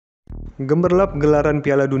Gemerlap gelaran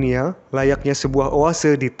Piala Dunia layaknya sebuah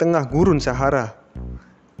oase di tengah gurun Sahara.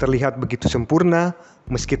 Terlihat begitu sempurna,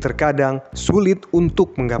 meski terkadang sulit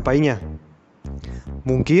untuk menggapainya.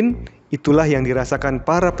 Mungkin itulah yang dirasakan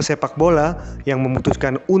para pesepak bola yang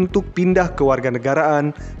memutuskan untuk pindah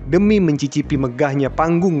kewarganegaraan demi mencicipi megahnya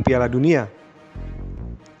panggung Piala Dunia.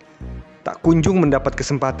 Tak kunjung mendapat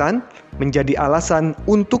kesempatan menjadi alasan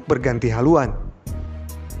untuk berganti haluan.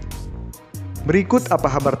 Berikut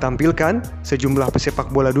APAHABAR tampilkan sejumlah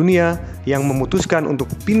pesepak bola dunia yang memutuskan untuk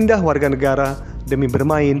pindah warga negara demi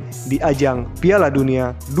bermain di ajang Piala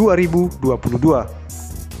Dunia 2022.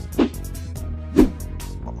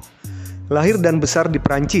 Lahir dan besar di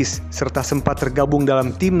Prancis, serta sempat tergabung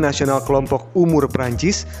dalam tim nasional kelompok umur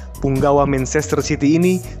Prancis, punggawa Manchester City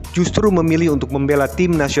ini justru memilih untuk membela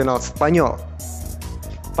tim nasional Spanyol.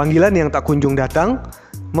 Panggilan yang tak kunjung datang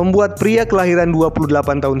membuat pria kelahiran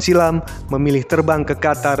 28 tahun silam memilih terbang ke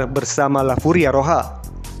Qatar bersama La Furia Roja.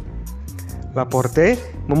 Laporte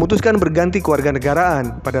memutuskan berganti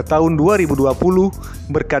kewarganegaraan pada tahun 2020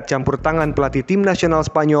 berkat campur tangan pelatih tim nasional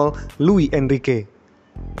Spanyol Luis Enrique.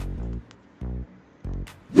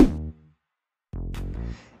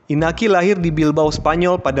 Inaki lahir di Bilbao,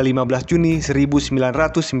 Spanyol pada 15 Juni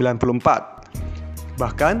 1994.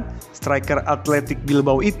 Bahkan, striker atletik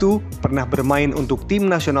Bilbao itu pernah bermain untuk tim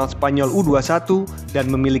nasional Spanyol U21 dan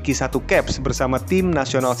memiliki 1 caps bersama tim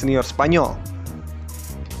nasional senior Spanyol.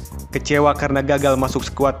 Kecewa karena gagal masuk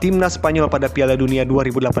skuad timnas Spanyol pada Piala Dunia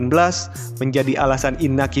 2018 menjadi alasan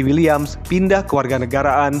Inaki Williams pindah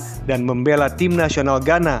kewarganegaraan dan membela tim nasional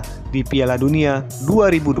Ghana di Piala Dunia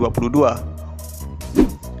 2022.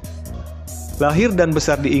 Lahir dan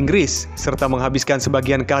besar di Inggris, serta menghabiskan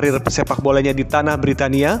sebagian karir pesepak bolanya di tanah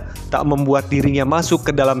Britania, tak membuat dirinya masuk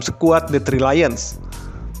ke dalam skuad The Three Lions.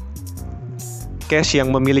 Cash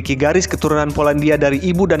yang memiliki garis keturunan Polandia dari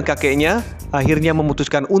ibu dan kakeknya, akhirnya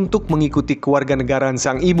memutuskan untuk mengikuti kewarganegaraan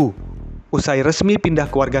sang ibu. Usai resmi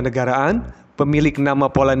pindah kewarganegaraan, pemilik nama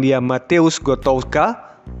Polandia Mateusz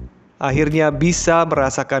Gotowska akhirnya bisa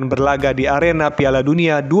merasakan berlaga di arena Piala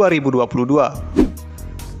Dunia 2022.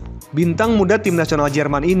 Bintang muda tim nasional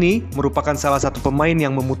Jerman ini merupakan salah satu pemain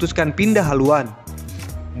yang memutuskan pindah haluan.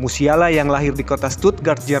 Musiala yang lahir di kota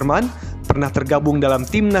Stuttgart, Jerman, pernah tergabung dalam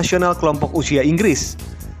tim nasional kelompok usia Inggris.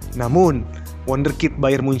 Namun, wonderkid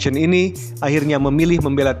Bayern Munchen ini akhirnya memilih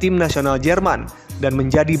membela tim nasional Jerman dan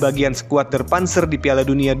menjadi bagian skuad Der Panzer di Piala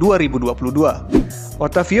Dunia 2022.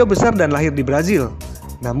 Otavio besar dan lahir di Brazil.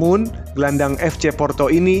 Namun, gelandang FC Porto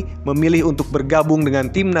ini memilih untuk bergabung dengan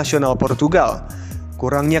tim nasional Portugal.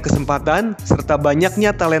 Kurangnya kesempatan serta banyaknya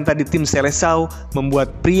talenta di tim Seleção membuat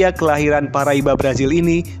pria kelahiran Paraíba, Brazil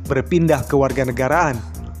ini berpindah ke warganegaraan.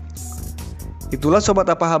 Itulah Sobat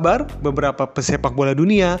APAHABAR, beberapa pesepak bola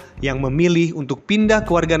dunia yang memilih untuk pindah ke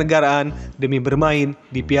warganegaraan demi bermain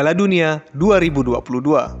di Piala Dunia 2022.